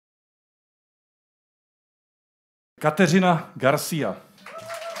Kateřina García.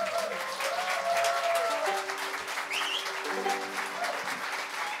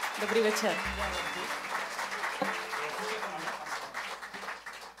 Dobrý večer.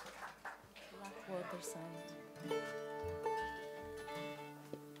 Blackwaterside.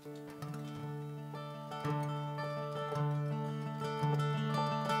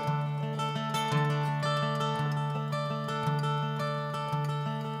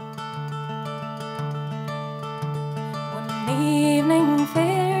 Evening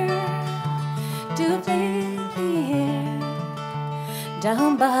fair, Doudleby here,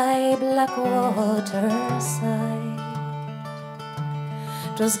 down by Blackwaterside,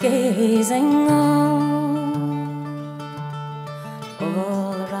 'twas gazing on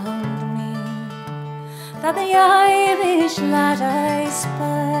all around me that the Irish lad I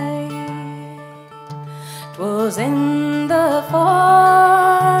spied. 'Twas in the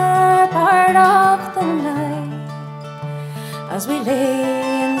far part of the night, as we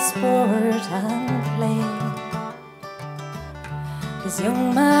lay in sport and play, this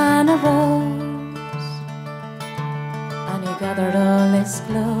young man arose, and he gathered all his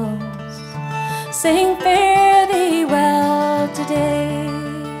clothes, saying, "Fare thee well today."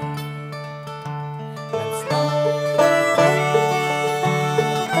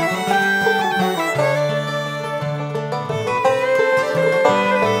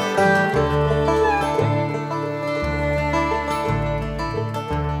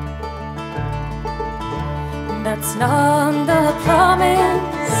 That's not the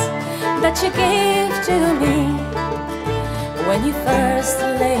promise that you gave to me when you first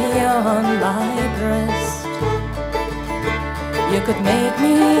lay on my breast. You could make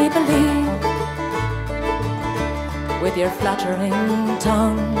me believe with your flattering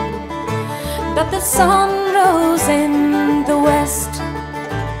tongue that the sun rose in the west.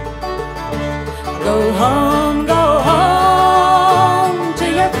 Go home to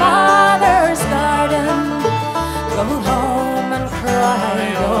your father's garden. Go home and cry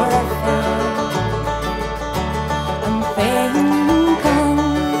your fill, and think on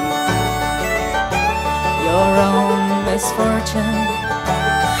your own misfortune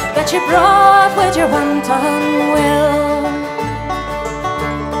that you brought with your wanton will.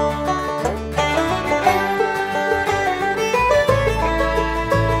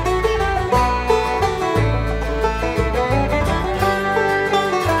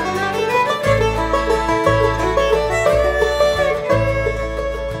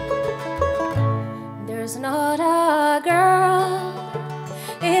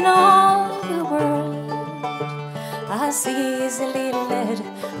 As easily led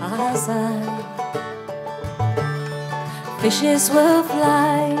as I, fishes will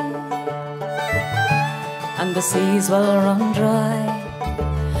fly and the seas will run dry.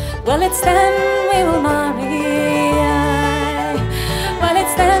 Well, it's then we will marry. Well,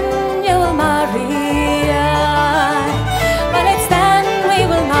 it's then